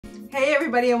Hey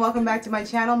everybody, and welcome back to my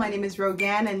channel. My name is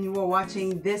Rogan and you are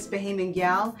watching This Bahamian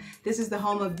Gyal. This is the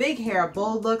home of big hair,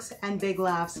 bold looks, and big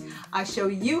laughs. I show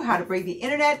you how to break the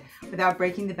internet without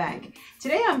breaking the bank.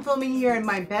 Today I'm filming here in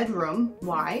my bedroom.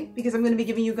 Why? Because I'm going to be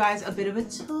giving you guys a bit of a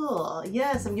tour.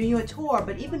 Yes, I'm giving you a tour,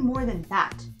 but even more than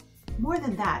that,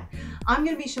 I'm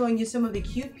going to be showing you some of the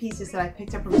cute pieces that I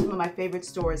picked up from some of my favorite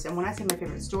stores. And when I say my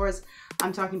favorite stores,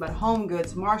 I'm talking about Home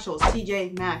Goods, Marshalls,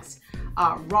 TJ Maxx,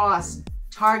 Ross,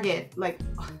 Target. Like,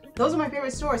 those are my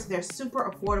favorite stores. They're super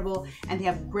affordable and they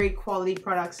have great quality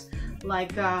products,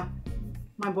 like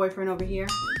my boyfriend over here.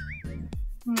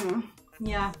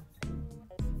 Yeah,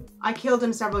 I killed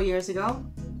him several years ago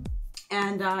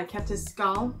and kept his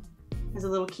skull as a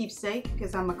little keepsake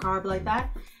because I'm a carb like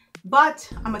that. But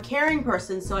I'm a caring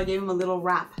person, so I gave him a little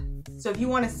wrap. So if you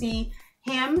want to see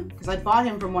him, because I bought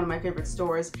him from one of my favorite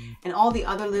stores, and all the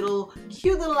other little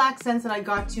cute little accents that I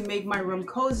got to make my room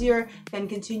cozier, then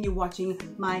continue watching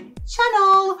my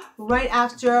channel right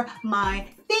after my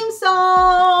theme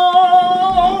song.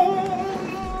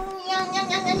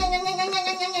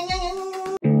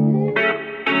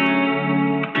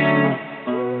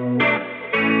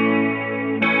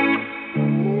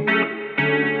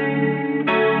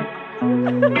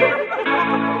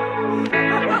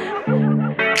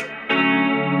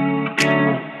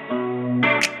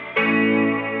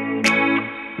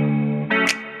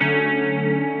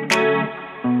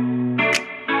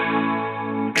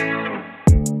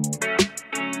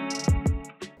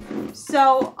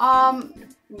 So,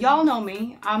 y'all know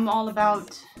me. I'm all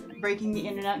about breaking the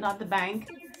internet, not the bank.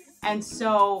 And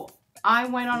so I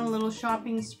went on a little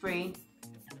shopping spree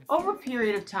over a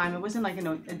period of time. It wasn't like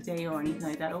a day or anything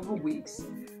like that, over weeks.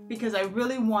 Because I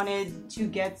really wanted to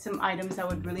get some items that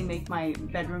would really make my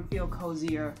bedroom feel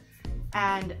cozier.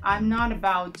 And I'm not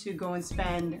about to go and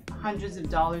spend hundreds of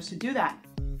dollars to do that.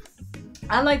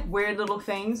 I like weird little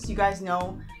things. You guys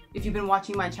know, if you've been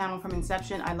watching my channel from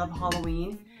inception, I love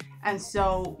Halloween. And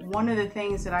so one of the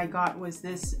things that I got was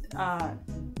this,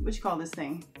 what you call this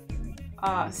thing?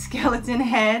 Skeleton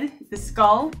head, the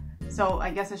skull. So I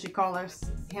guess I should call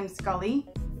him Scully.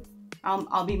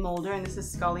 I'll be Mulder and this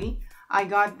is Scully. I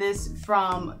got this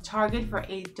from Target for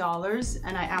 $8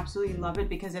 and I absolutely love it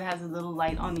because it has a little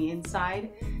light on the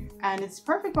inside. And it's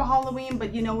perfect for Halloween,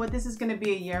 but you know what? This is going to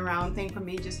be a year-round thing for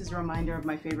me, just as a reminder of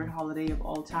my favorite holiday of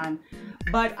all time.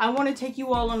 But I want to take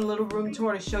you all on a little room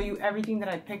tour to show you everything that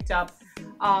I picked up.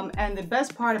 And the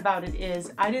best part about it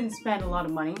is I didn't spend a lot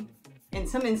of money. In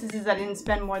some instances, I didn't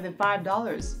spend more than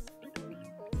 $5.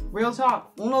 Real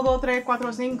talk. 1, 2, 3, 4,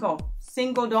 5.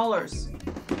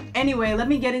 $5. Anyway, let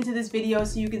me get into this video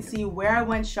so you can see where I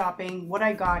went shopping, what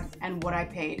I got, and what I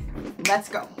paid. Let's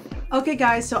go. Okay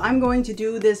guys, so I'm going to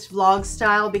do this vlog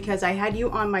style because I had you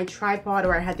on my tripod,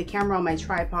 or I had the camera on my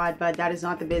tripod, but that is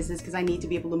not the business because I need to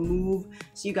be able to move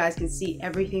so you guys can see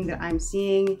everything that I'm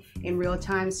seeing in real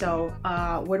time. So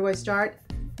where do I start?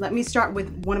 Let me start with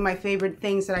one of my favorite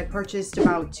things that I purchased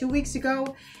about 2 weeks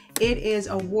ago. It is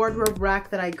a wardrobe rack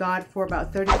that I got for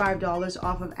about $35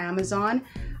 off of Amazon.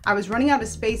 I was running out of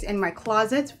space in my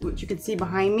closet, which you can see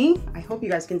behind me. I hope you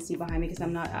guys can see behind me because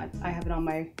I have it on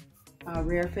my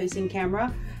rear facing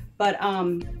camera, but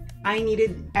I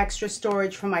needed extra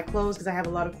storage for my clothes because I have a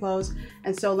lot of clothes.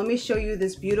 And so let me show you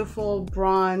this beautiful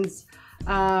bronze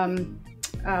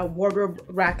wardrobe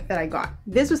rack that I got.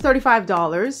 This was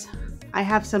 $35. I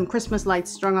have some Christmas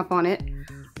lights strung up on it,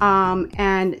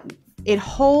 and it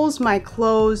holds my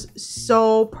clothes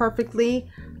so perfectly.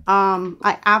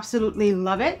 I absolutely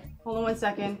love it. Hold on one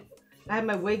second. I have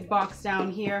my wig box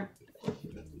down here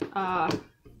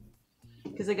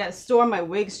because I gotta store my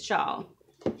wigs, child.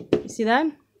 You see that?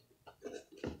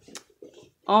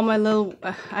 All my little,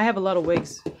 I have a lot of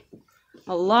wigs.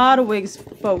 A lot of wigs,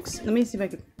 folks. Let me see if I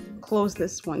can close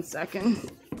this 1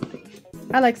 second.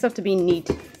 I like stuff to be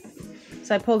neat.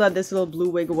 So I pulled out this little blue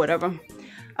wig or whatever.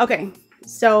 Okay,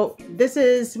 so this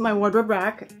is my wardrobe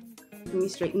rack. Let me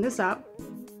straighten this up.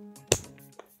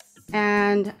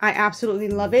 And I absolutely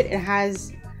love it. It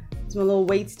has some little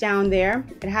weights down there.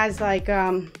 It has like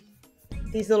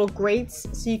these little grates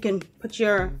so you can put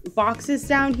your boxes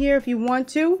down here if you want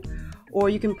to, or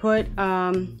you can put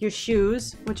your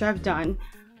shoes, which I've done.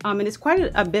 And it's quite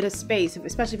a bit of space,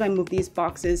 especially if I move these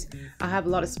boxes. I have a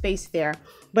lot of space there.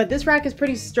 But this rack is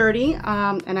pretty sturdy,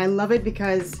 and I love it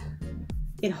because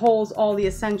it holds all the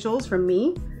essentials for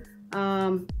me.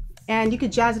 And you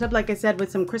could jazz it up, like I said,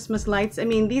 with some Christmas lights. I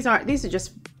mean, these are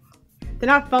just, they're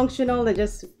not functional, they're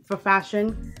just for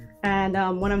fashion.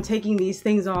 And when I'm taking these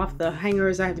things off, the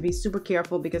hangers, I have to be super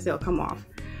careful because they'll come off.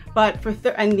 But for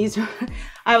and these are,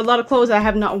 I have a lot of clothes I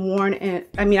have not worn, and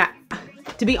I mean,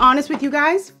 to be honest with you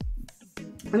guys,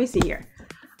 let me see here.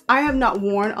 I have not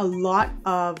worn a lot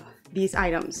of these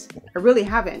items. I really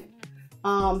haven't.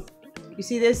 You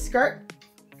see this skirt?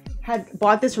 Had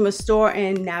bought this from a store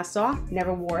in Nassau,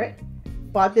 never wore it.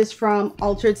 Bought this from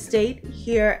Altered State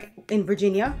here in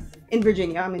Virginia.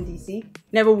 I'm in DC.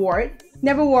 Never wore it.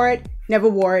 Never wore it. Never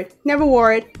wore it. Never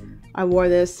wore it. I wore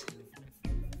this.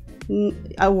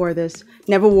 I wore this.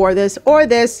 Never wore this or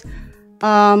this.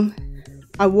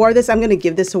 I wore this. I'm gonna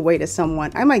give this away to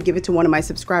someone. I might give it to one of my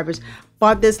subscribers.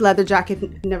 Bought this leather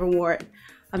jacket. Never wore it.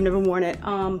 I've never worn it.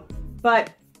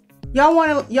 But y'all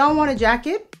want a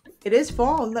jacket? It is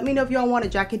fall. Let me know if y'all want a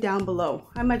jacket down below.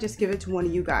 I might just give it to one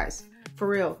of you guys. For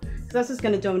real. So that's just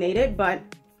gonna donate it, but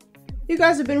you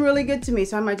guys have been really good to me,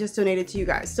 so I might just donate it to you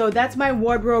guys. So that's my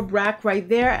wardrobe rack right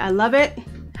there. I love it.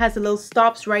 Has the little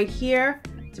stops right here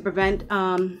to prevent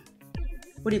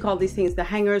what do you call these things? The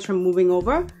hangers from moving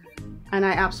over. And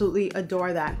I absolutely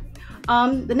adore that.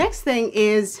 The next thing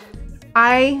is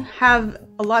I have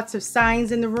lots of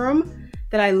signs in the room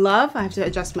that I love. I have to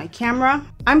adjust my camera.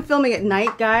 I'm filming at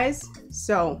night, guys,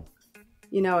 so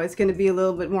you know it's gonna be a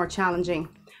little bit more challenging.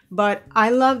 But I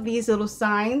love these little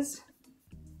signs.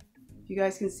 You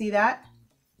guys can see that.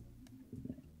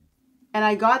 And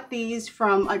I got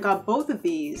both of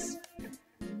these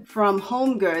from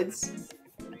Home Goods.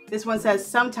 This one says,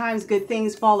 sometimes good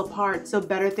things fall apart so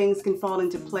better things can fall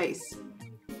into place.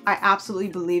 I absolutely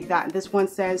believe that. This one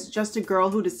says, just a girl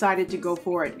who decided to go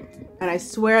for it. And I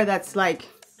swear that's like,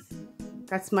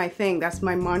 that's my thing. That's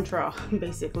my mantra,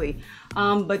 basically.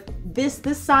 But this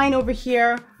sign over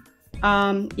here,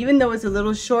 even though it's a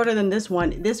little shorter than this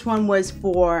one was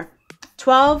for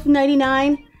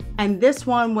 $12.99 and this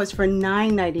one was for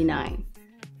 $9.99.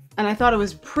 And I thought it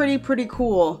was pretty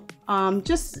cool.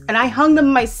 And I hung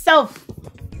them myself.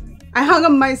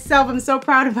 I'm so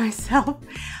proud of myself.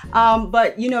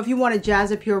 But you know, if you want to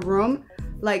jazz up your room,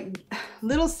 like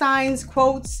little signs,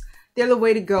 quotes, they're the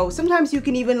way to go. Sometimes you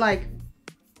can even like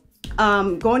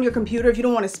go on your computer. If you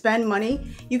don't want to spend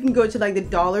money, you can go to like the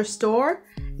dollar store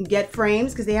and get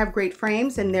frames, because they have great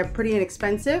frames and they're pretty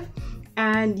inexpensive.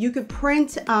 And you could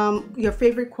print your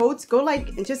favorite quotes. Go like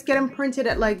and just get them printed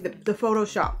at like the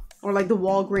Photoshop or like the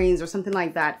Walgreens or something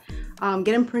like that. Get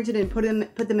them printed and put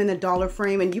them in a dollar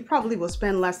frame, and you probably will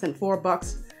spend less than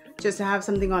 $4 just to have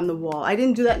something on the wall. I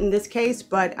didn't do that in this case,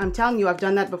 but I'm telling you, I've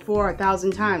done that before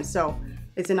 1,000 times, so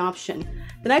it's an option.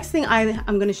 The next thing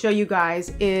I'm going to show you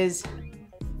guys is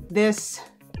this,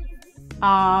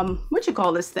 what you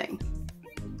call this thing?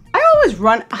 I always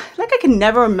run, like I can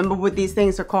never remember what these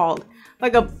things are called.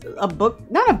 Like a book,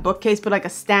 not a bookcase, but like a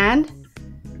stand.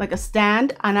 Like a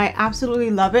stand, and I absolutely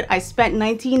love it. I spent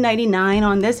 $19.99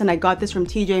 on this, and I got this from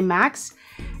TJ Maxx.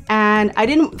 And I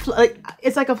didn't like,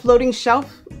 it's like a floating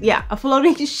shelf. Yeah, a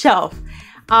floating shelf.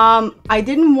 I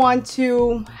didn't want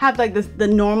to have like the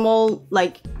normal,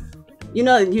 like, you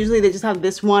know, usually they just have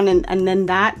this one and then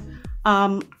that.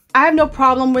 I have no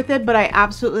problem with it, but I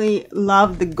absolutely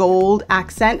love the gold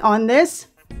accent on this.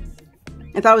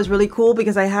 I thought it was really cool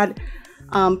because I had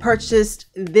purchased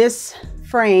this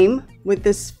frame with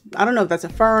this, I don't know if that's a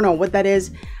fern or what that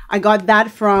is. I got that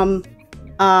from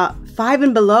Five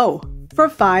and Below for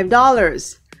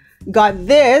 $5. Got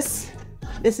this.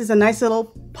 This is a nice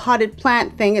little potted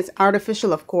plant thing. It's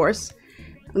artificial, of course.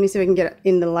 Let me see if I can get it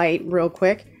in the light real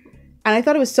quick. And I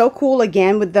thought it was so cool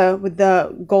again with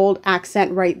the gold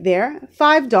accent right there.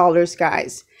 $5,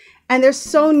 guys. And they're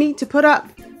so neat to put up.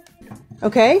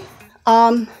 Okay.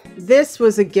 This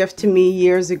was a gift to me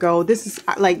years ago. This is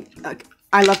like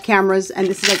I love cameras, and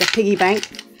this is like a piggy bank.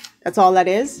 That's all that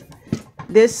is.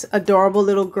 This adorable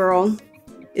little girl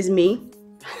is me.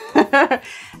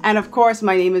 And of course,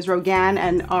 my name is Rogan,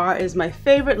 and R is my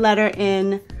favorite letter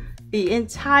in the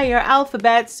entire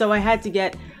alphabet. So I had to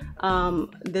get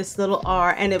this little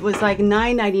R, and it was like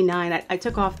 $9.99. I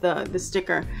took off the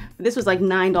sticker, but this was like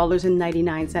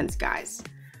 $9.99, guys.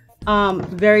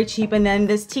 Very cheap. And then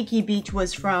this Tiki Beach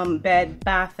was from Bed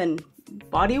Bath and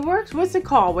Body Works. What's it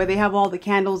called, where they have all the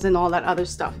candles and all that other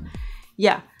stuff?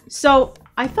 Yeah, so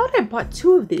I thought I bought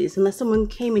 2 of these, unless someone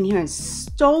came in here and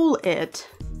stole it.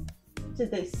 Did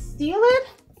they steal it?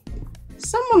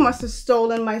 Someone must have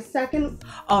stolen my second.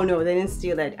 Oh no, they didn't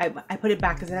steal it. I put it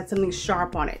back because it had something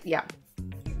sharp on it. Yeah.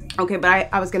 Okay, but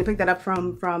I was gonna pick that up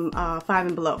from Five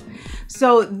and Below.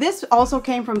 So this also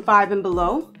came from Five and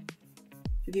Below.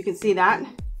 If you can see that,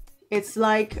 it's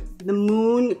like the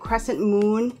moon, crescent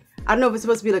moon. I don't know if it's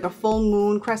supposed to be like a full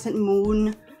moon, crescent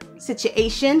moon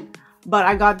situation, but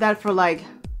I got that for like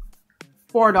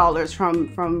 $4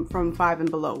 from Five and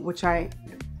Below, which I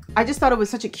just thought it was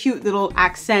such a cute little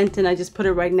accent, and I just put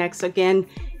it right next. Again,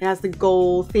 it has the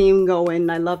gold theme going.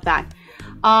 I love that.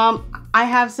 I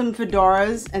have some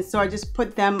fedoras, and so I just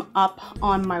put them up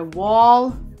on my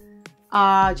wall,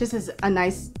 just as a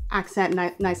nice accent,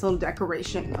 nice little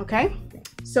decoration. Okay,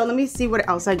 so let me see what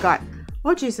else I got.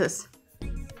 Oh Jesus,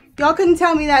 y'all couldn't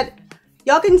tell me that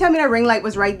ring light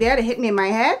was right there to hit me in my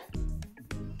head.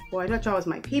 Boy, I thought y'all was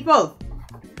my people.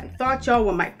 I thought y'all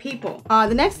were my people.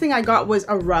 The next thing I got was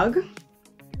a rug.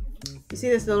 You see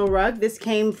this little rug? This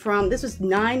was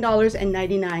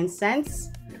 $9.99,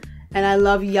 and I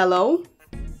love yellow.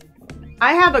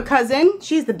 I have a cousin.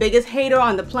 She's the biggest hater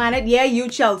on the planet. Yeah, you,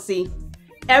 Chelsea.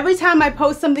 Every time I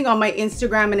post something on my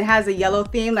Instagram and it has a yellow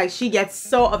theme, like, she gets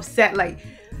so upset. Like,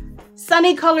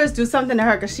 sunny colors do something to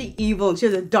her because she's evil and she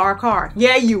has a dark heart.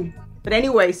 Yeah, you. But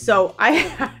anyway, so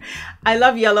I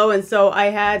love yellow, and so I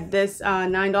had this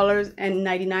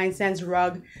 $9.99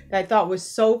 rug that I thought was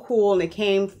so cool, and it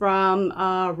came from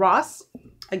Ross.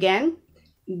 Again,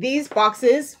 these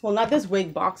boxes, well, not this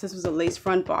wig box, this was a lace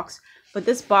front box, but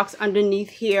this box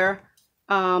underneath here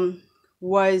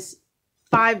was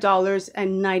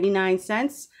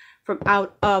 $5.99 from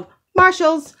out of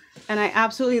Marshall's, and I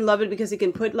absolutely love it because it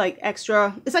can put like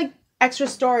extra, it's like extra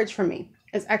storage for me.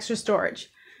 It's extra storage.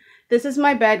 This is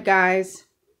my bed, guys.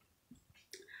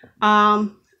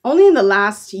 Only in the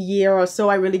last year or so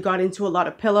I really got into a lot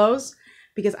of pillows,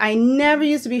 because I never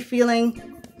used to be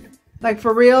feeling like,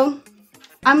 for real,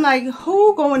 I'm like,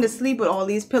 who going to sleep with all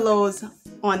these pillows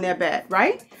on their bed,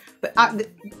 right? But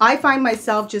I find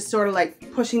myself just sort of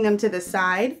like pushing them to the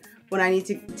side when I need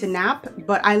to nap,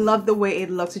 but I love the way it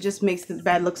looks. It just makes the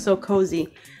bed look so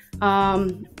cozy.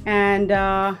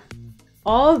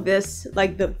 All of this,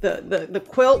 like the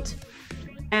quilt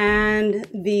and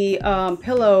the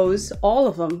pillows, all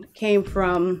of them came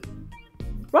from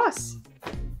Ross.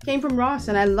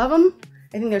 And I love them.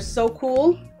 I think they're so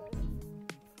cool.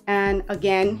 And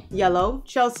again, yellow.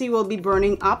 Chelsea will be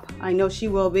burning up. I know she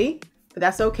will be, but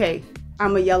that's okay.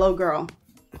 I'm a yellow girl.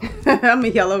 I'm a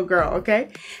yellow girl, okay?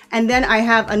 And then I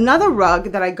have another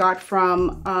rug that I got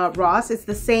from Ross. It's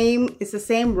the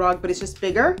same rug, but it's just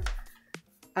bigger.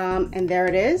 And there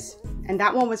it is. And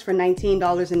that one was for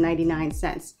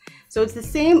 $19.99. So it's the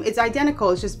same, it's identical,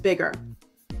 it's just bigger.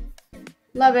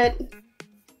 Love it.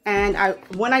 And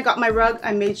when I got my rug,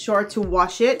 I made sure to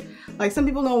wash it. Like, some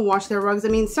people don't wash their rugs. I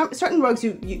mean, certain rugs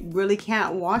you really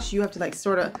can't wash. You have to like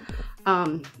sort of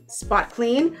spot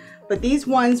clean. But these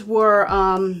ones were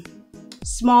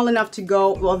small enough to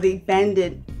go, well, they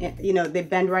bended, you know, they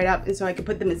bend right up, and so I could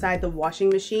put them inside the washing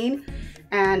machine.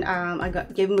 And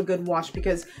gave them a good wash,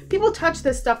 because people touch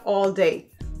this stuff all day.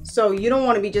 So you don't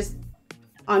want to be just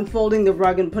unfolding the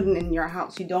rug and putting it in your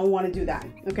house. You don't want to do that,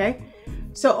 okay?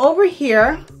 So over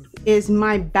here is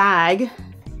my bag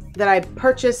that I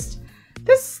purchased.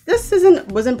 This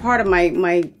wasn't part of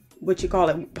my what you call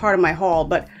it, part of my haul,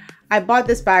 but I bought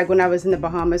this bag when I was in the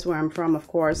Bahamas, where I'm from, of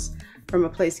course, from a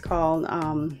place called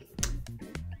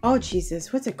oh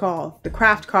Jesus, what's it called? The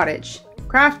Craft Cottage.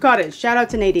 Craft Cottage. Shout out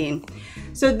to Nadine.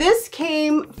 So this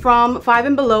came from Five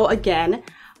and Below again.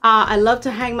 I love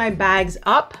to hang my bags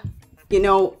up. You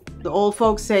know, the old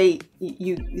folks say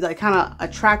you like kind of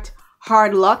attract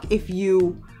hard luck if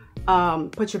you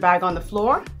put your bag on the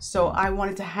floor. So I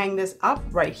wanted to hang this up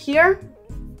right here.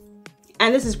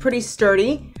 And this is pretty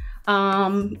sturdy.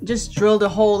 Just drilled a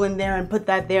hole in there and put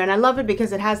that there. And I love it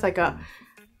because it has like a,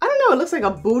 I don't know, it looks like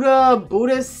a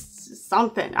Buddhist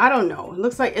something. I don't know. It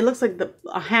looks like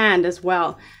a hand as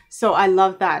well. So I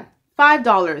love that.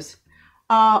 $5.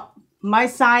 My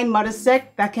sign, Mudasick,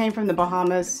 that came from the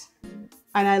Bahamas,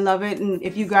 and I love it. And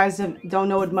if you guys don't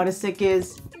know what Mudasick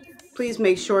is, please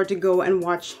make sure to go and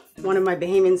watch one of my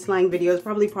Bahamian slang videos,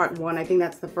 probably part 1. I think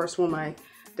that's the first one I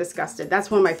discussed it. That's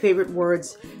one of my favorite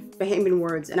words, Bahamian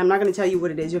words, and I'm not going to tell you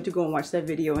what it is. You have to go and watch that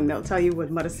video, and they'll tell you what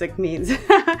Mudasick means.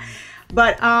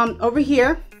 But over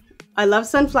here, I love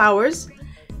sunflowers,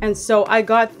 and so I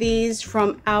got these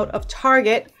from out of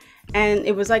Target, and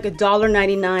it was like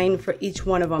 $1.99 for each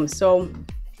one of them. So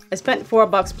I spent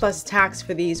 $4 plus tax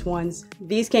for these ones.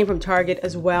 These came from Target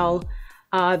as well.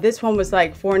 This one was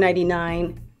like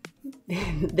 $4.99.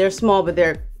 They're small, but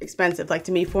they're expensive. Like,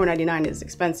 to me, $4.99 is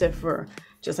expensive for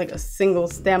just like a single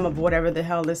stem of whatever the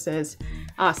hell this is.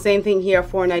 Same thing here,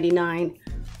 $4.99.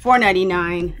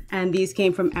 $4.99, and these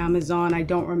came from Amazon. I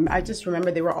just remember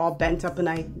they were all bent up and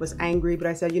I was angry, but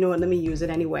I said, you know what, let me use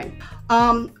it anyway.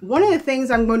 One of the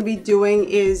things I'm going to be doing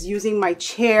is using my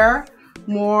chair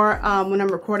more when I'm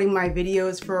recording my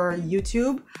videos for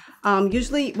YouTube.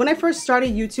 Usually when I first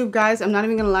started YouTube, guys, I'm not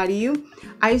even gonna lie to you,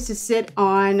 I used to sit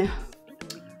on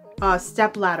a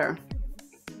step ladder.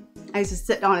 I used to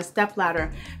sit on a step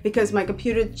ladder because my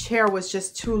computer chair was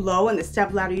just too low, and the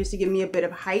step ladder used to give me a bit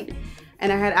of height,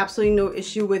 and I had absolutely no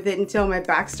issue with it until my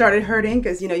back started hurting,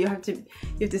 because you know you have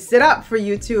to sit up for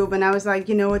YouTube, and I was like,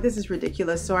 you know what, this is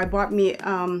ridiculous. So I bought me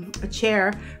a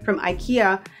chair from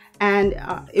IKEA, and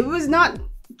it was not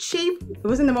cheap. It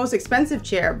wasn't the most expensive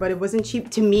chair, but it wasn't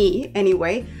cheap to me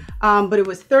anyway. But it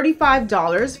was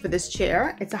 $35 for this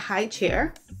chair. It's a high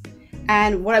chair,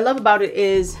 and what I love about it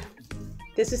is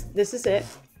this is it.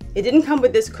 It didn't come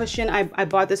with this cushion. I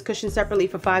bought this cushion separately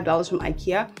for $5 from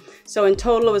IKEA. So in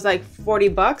total it was like 40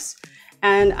 bucks.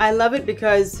 And I love it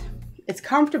because it's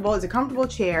comfortable. It's a comfortable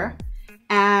chair,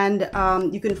 and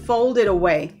you can fold it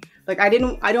away. Like I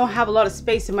don't have a lot of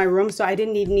space in my room, so I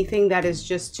didn't need anything that is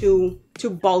just too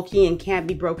bulky and can't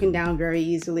be broken down very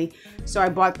easily. So I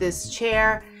bought this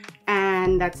chair,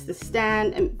 and that's the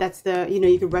stand, and that's the, you know,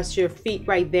 you can rest your feet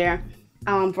right there.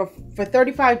 For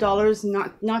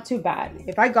 $35, not too bad.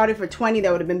 If I got it for $20,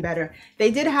 that would have been better.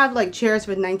 They did have like chairs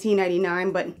for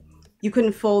 $19.99, but you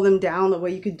couldn't fold them down the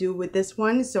way you could do with this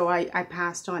one, so I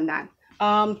passed on that.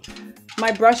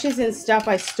 My brushes and stuff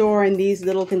I store in these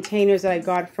little containers that I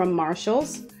got from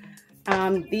Marshall's.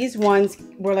 These ones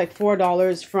were like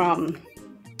 $4 from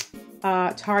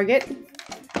Target,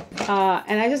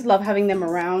 and I just love having them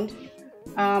around.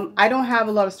 I don't have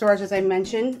a lot of storage, as I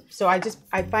mentioned, so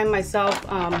I find myself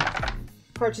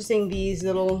purchasing these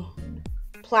little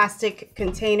plastic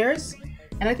containers,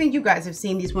 and I think you guys have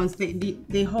seen these ones.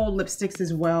 They hold lipsticks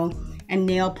as well, and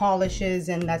nail polishes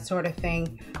and that sort of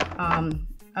thing. And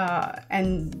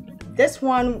this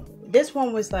one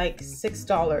was like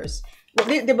 $6. Well,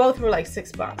 they both were like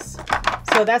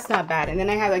 $6, so that's not bad. And then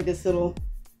I have like this little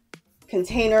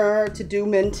container to do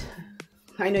mint.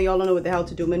 I know y'all don't know what the hell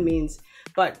to do mint means,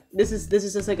 but this is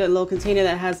just like a little container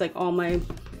that has like all my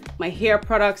hair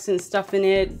products and stuff in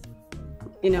it,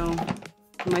 you know,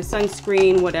 my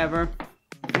sunscreen, whatever.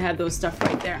 I have those stuff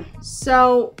right there.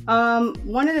 So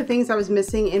one of the things I was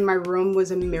missing in my room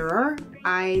was a mirror.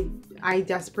 I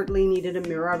desperately needed a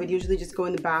mirror. I would usually just go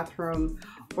in the bathroom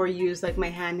or use like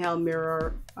my handheld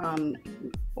mirror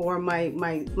or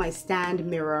my stand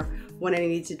mirror when I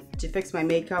need to fix my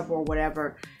makeup or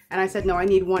whatever. And I said, no, I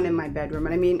need one in my bedroom.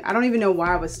 And I mean, I don't even know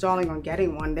why I was stalling on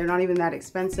getting one. They're not even that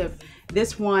expensive.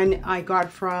 This one I got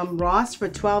from Ross for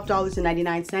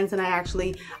 $12.99. And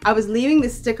I was leaving the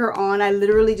sticker on. I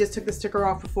literally just took the sticker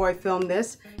off before I filmed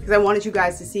this because I wanted you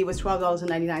guys to see it was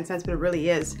 $12.99, but it really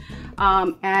is.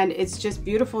 And it's just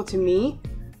beautiful to me.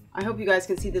 I hope you guys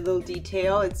can see the little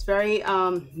detail. It's very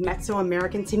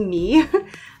Mesoamerican to me.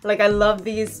 Like I love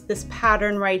this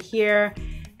pattern right here.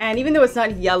 And even though it's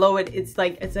not yellow, it's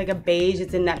like a beige.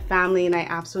 It's in that family, and I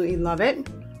absolutely love it.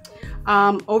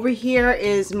 Over here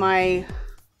is my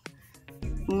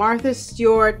Martha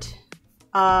Stewart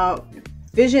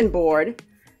vision board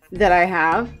that I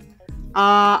have.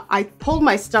 I pulled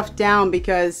my stuff down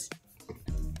because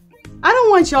I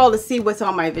don't want y'all to see what's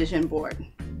on my vision board.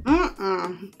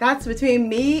 That's between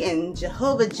me and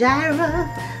Jehovah Jireh,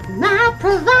 my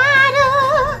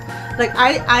provider. Like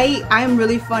I'm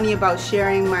really funny about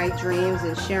sharing my dreams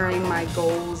and sharing my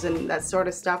goals and that sort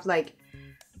of stuff. Like,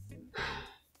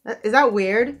 is that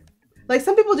weird? Like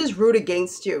some people just root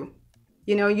against you.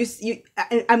 You know,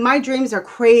 and my dreams are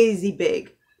crazy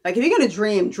big. Like if you're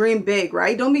gonna dream big,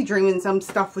 right? Don't be dreaming some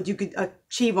stuff that you could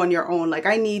achieve on your own. Like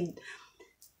I need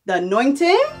the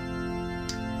anointing,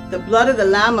 the blood of the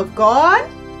Lamb of God,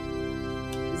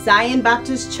 Zion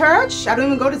Baptist Church. I don't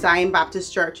even go to Zion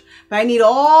Baptist Church, but I need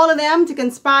all of them to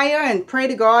conspire and pray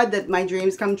to God that my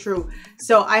dreams come true.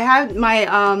 So I have my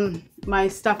my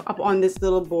stuff up on this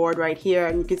little board right here,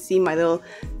 and you can see my little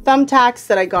thumbtacks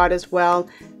that I got as well.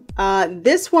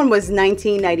 This one was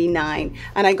 $19.99,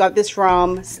 and I got this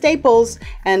from Staples,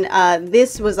 and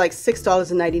this was like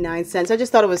 $6.99. I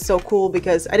just thought it was so cool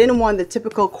because I didn't want the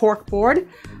typical cork board,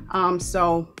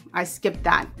 so I skipped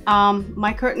that.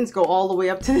 My curtains go all the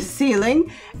way up to the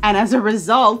ceiling, and as a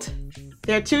result,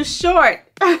 they're too short.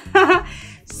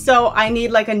 So I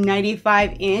need like a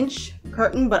 95-inch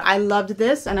curtain, but I loved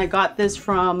this, and I got this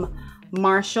from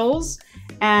Marshall's,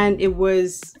 and it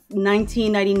was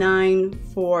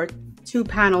 $19.99 for 2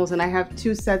 panels, and I have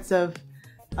 2 sets of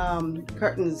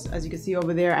curtains, as you can see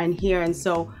over there and here, and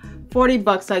so 40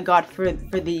 bucks I got for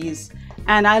these,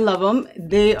 and I love them.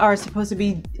 They are supposed to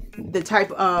be the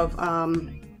type of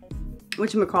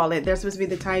whatchamacallit, they're supposed to be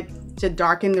the type to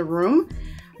darken the room,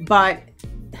 but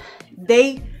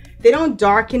they don't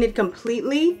darken it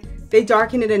completely. They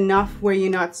darken it enough where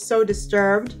you're not so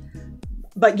disturbed.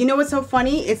 But you know what's so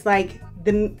funny? It's like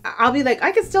I'll be like,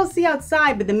 I can still see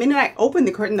outside, but the minute I open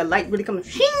the curtain, the light really comes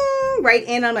shing right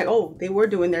in. I'm like, oh, they were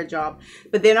doing their job.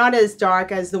 But they're not as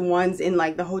dark as the ones in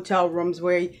like the hotel rooms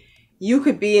where you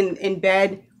could be in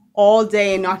bed all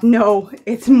day and not know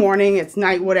it's morning, it's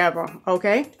night, whatever.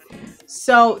 Okay.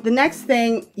 So the next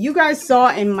thing you guys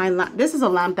saw in my lamp, this is a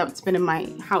lamp that's been in my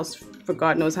house for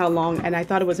God knows how long, and I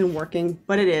thought it wasn't working,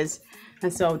 but it is.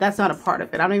 And so that's not a part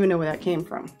of it. I don't even know where that came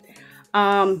from.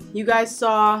 You guys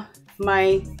saw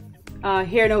my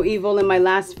Hair No Evil in my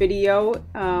last video.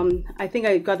 I think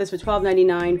I got this for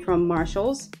 $12.99 from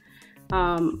Marshall's.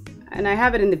 And I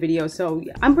have it in the video, so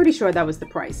I'm pretty sure that was the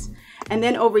price. And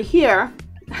then over here,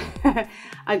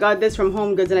 I got this from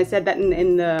Home Goods, and I said that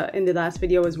in the last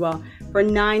video as well, for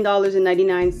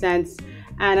 $9.99.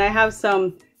 And I have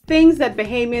some things that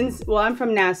Bahamians, well, I'm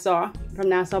from Nassau,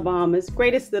 Bahamas,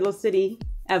 greatest little city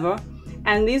ever.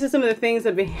 And these are some of the things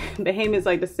that Bahamians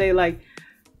like to say, like,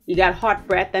 you got hot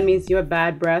breath, that means you have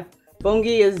bad breath.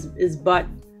 Bongi is butt.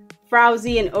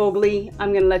 Frowsy and ugly.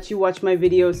 I'm gonna let you watch my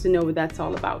videos to know what that's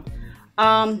all about.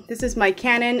 This is my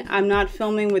Canon. I'm not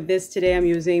filming with this today. I'm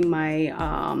using my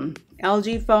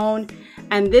LG phone.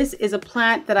 And this is a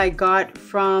plant that I got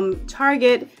from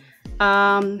Target.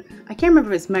 I can't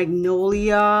remember if it's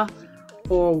Magnolia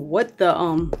or what the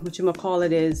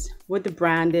whatchamacallit is, what the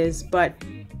brand is, but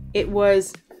it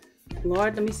was,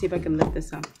 Lord, let me see if I can lift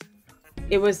this up.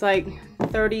 It was like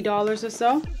 $30 or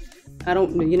so. I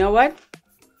don't know, you know what?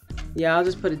 Yeah, I'll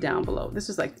just put it down below. This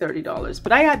was like $30,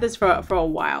 but I had this for a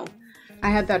while. I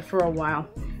had that for a while.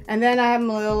 And then I have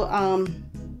my little,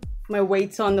 my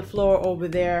weights on the floor over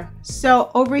there.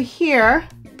 So over here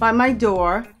by my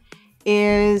door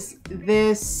is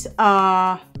this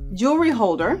jewelry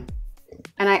holder.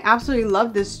 And I absolutely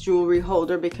love this jewelry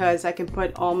holder because I can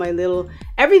put all my little,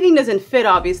 everything doesn't fit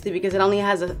obviously because it only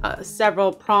has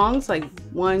several prongs, like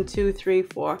 1, 2, 3,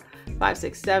 4, 5,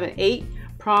 6, 7, 8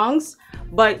 prongs.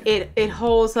 But it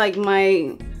holds like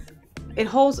my, it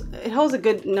holds a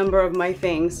good number of my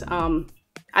things.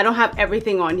 I don't have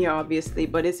everything on here obviously,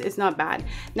 but it's not bad.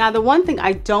 Now the one thing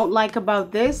I don't like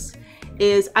about this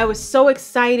is I was so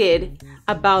excited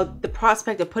about the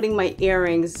prospect of putting my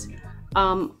earrings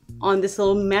on this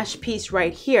little mesh piece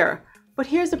right here. But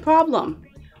here's the problem.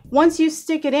 Once you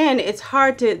stick it in, it's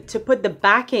hard to put the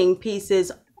backing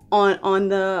pieces on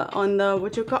the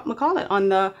what you call it,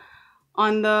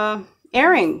 on the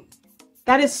earring.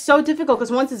 That is so difficult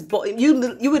because once it's you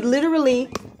would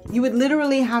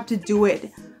literally have to do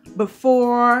it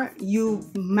before you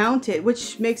mount it,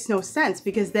 which makes no sense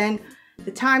because then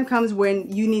the time comes when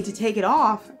you need to take it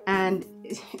off and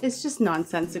it's just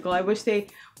nonsensical. I wish they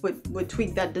would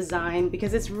tweak that design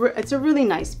because it's a really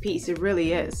nice piece. It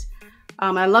really is.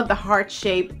 I love the heart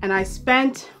shape, and I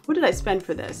spent, what did I spend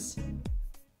for this?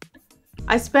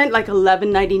 I spent like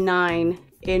 $11.99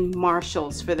 in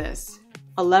Marshall's for this.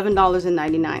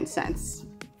 $11.99.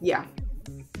 Yeah.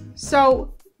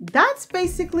 So that's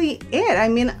basically it. I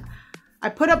mean, I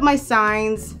put up my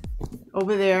signs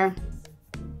over there.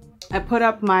 I put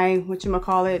up my,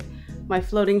 whatchamacallit, my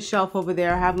floating shelf over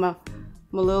there. I have my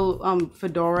little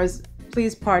fedoras.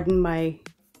 Please pardon my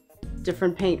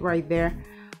different paint right there.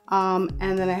 And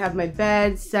then I have my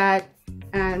bed set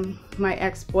and my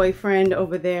ex-boyfriend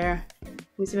over there.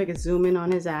 Let me see if I can zoom in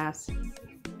on his ass.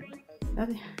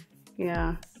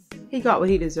 Yeah, he got what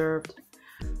he deserved.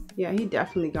 Yeah, he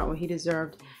definitely got what he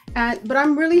deserved. But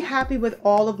I'm really happy with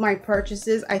all of my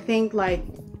purchases. I think like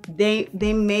they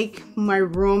make my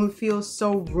room feel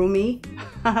so roomy.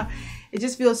 It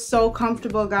just feels so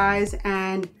comfortable, guys,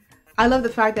 and I love the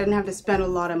fact that I didn't have to spend a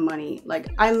lot of money. Like,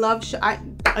 I love,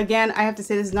 again, I have to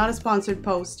say this is not a sponsored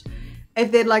post.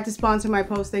 If they'd like to sponsor my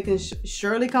post, they can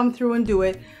surely come through and do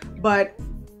it. But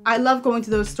I love going to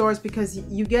those stores because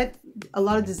you get a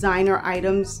lot of designer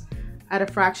items at a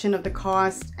fraction of the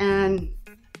cost, and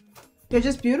they're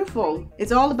just beautiful.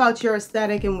 It's all about your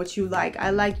aesthetic and what you like.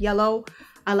 I like yellow,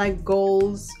 I like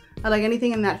golds, I like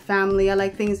anything in that family. I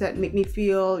like things that make me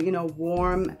feel, you know,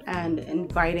 warm and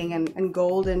inviting, and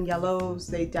gold and yellows,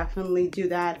 they definitely do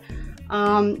that.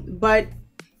 But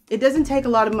it doesn't take a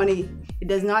lot of money. It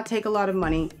does not take a lot of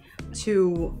money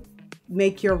to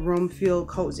make your room feel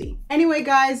cozy. Anyway,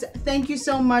 guys, thank you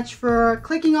so much for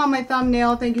clicking on my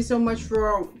thumbnail. Thank you so much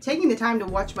for taking the time to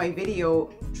watch my video.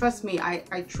 Trust me,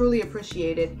 I truly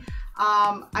appreciate it.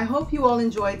 I hope you all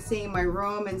enjoyed seeing my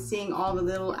room and seeing all the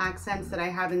little accents that I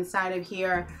have inside of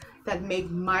here that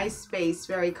make my space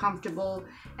very comfortable.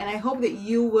 And I hope that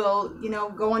you will, you know,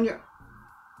 go on your...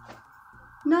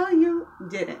 No, you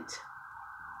didn't.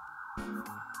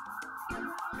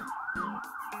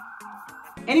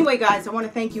 Anyway, guys, I want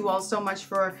to thank you all so much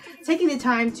for taking the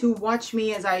time to watch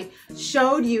me as I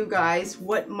showed you guys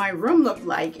what my room looked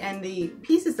like and the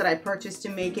pieces that I purchased to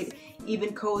make it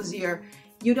even cozier.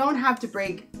 You don't have to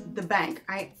break the bank.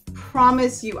 I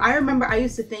promise you. I remember I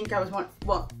used to think I was one,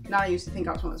 well, not I used to think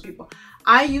I was one of those people.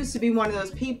 I used to be one of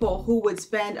those people who would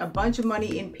spend a bunch of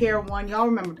money in Pair One. Y'all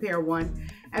remember Pair One?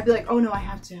 I'd be like, oh no, I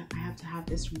have to have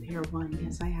this from Pair One.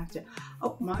 Yes, I have to.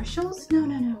 Oh, Marshalls?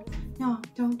 No,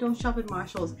 don't shop at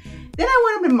Marshalls. Then I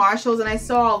went up in Marshalls and I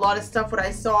saw a lot of stuff. What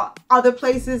I saw other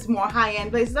places, more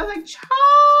high-end places. I was like, child,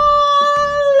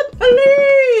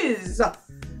 please.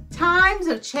 Times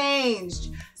have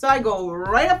changed. So I go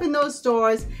right up in those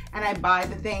stores and I buy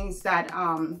the things that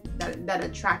that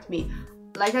attract me.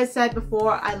 Like I said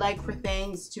before, I like for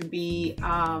things to be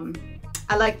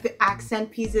I like the accent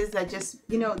pieces that just,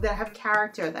 you know, that have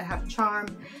character, that have charm.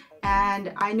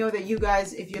 And I know that you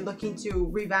guys, if you're looking to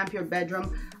revamp your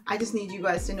bedroom, I just need you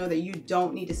guys to know that you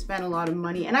don't need to spend a lot of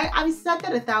money. And I've said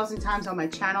that 1,000 times on my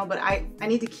channel, but I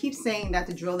need to keep saying that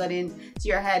to drill that into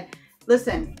your head.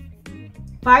 Listen,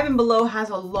 5 and Below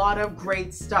has a lot of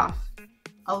great stuff.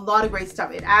 A lot of great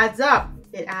stuff. It adds up.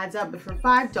 It adds up. But for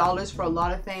 $5 for a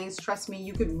lot of things, trust me,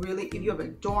 you could really, if you have a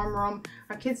dorm room,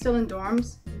 are kids still in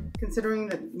dorms? Considering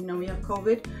that, you know, we have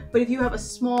COVID. But if you have a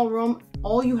small room,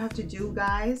 all you have to do,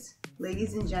 guys,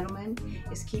 ladies and gentlemen,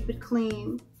 is keep it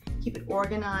clean, keep it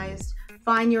organized,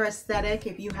 find your aesthetic.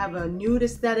 If you have a nude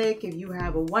aesthetic, if you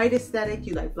have a white aesthetic,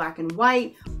 you like black and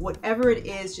white, whatever it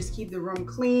is, just keep the room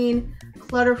clean,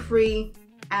 clutter-free,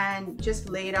 and just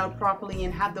lay it out properly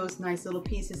and have those nice little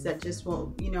pieces that just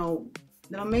will, you know,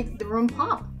 that'll make the room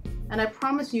pop. And I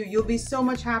promise you, you'll be so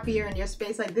much happier in your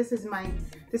space. Like this is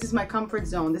my comfort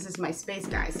zone. This is my space,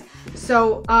 guys.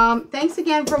 So thanks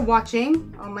again for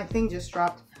watching. Oh, my thing just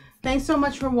dropped. Thanks so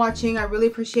much for watching. I really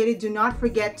appreciate it. Do not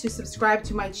forget to subscribe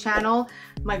to my channel.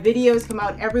 My videos come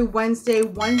out every Wednesday,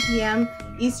 1 p.m.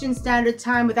 Eastern Standard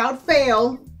Time without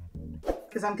fail,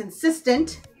 because I'm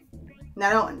consistent and I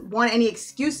don't want any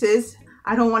excuses.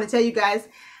 I don't want to tell you guys,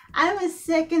 I was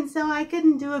sick and so I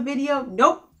couldn't do a video.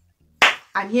 Nope.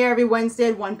 I'm here every Wednesday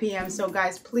at 1 p.m. So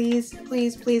guys, please,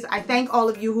 please, please, I thank all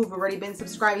of you who've already been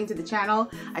subscribing to the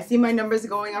channel. I see my numbers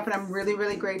going up and I'm really,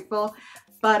 really grateful.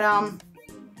 But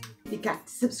you got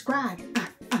to subscribe.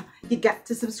 You got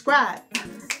to subscribe.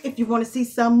 If you want to see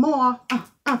some more,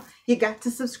 you got to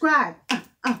subscribe.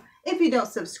 If you don't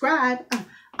subscribe,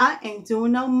 I ain't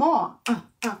doing no more.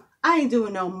 I ain't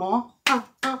doing no more.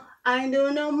 I ain't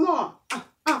doing no more.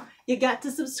 You got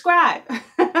to subscribe.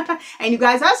 And you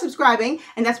guys are subscribing,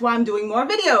 and that's why I'm doing more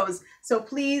videos. So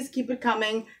please keep it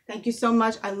coming. Thank you so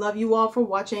much. I love you all for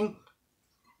watching.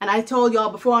 And I told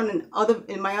y'all before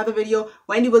in my other video,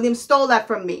 Wendy Williams stole that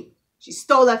from me. She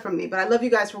stole that from me. But I love you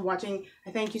guys for watching.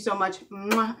 I thank you so much.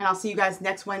 And I'll see you guys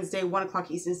next Wednesday, 1 o'clock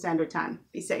Eastern Standard Time.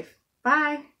 Be safe.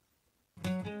 Bye.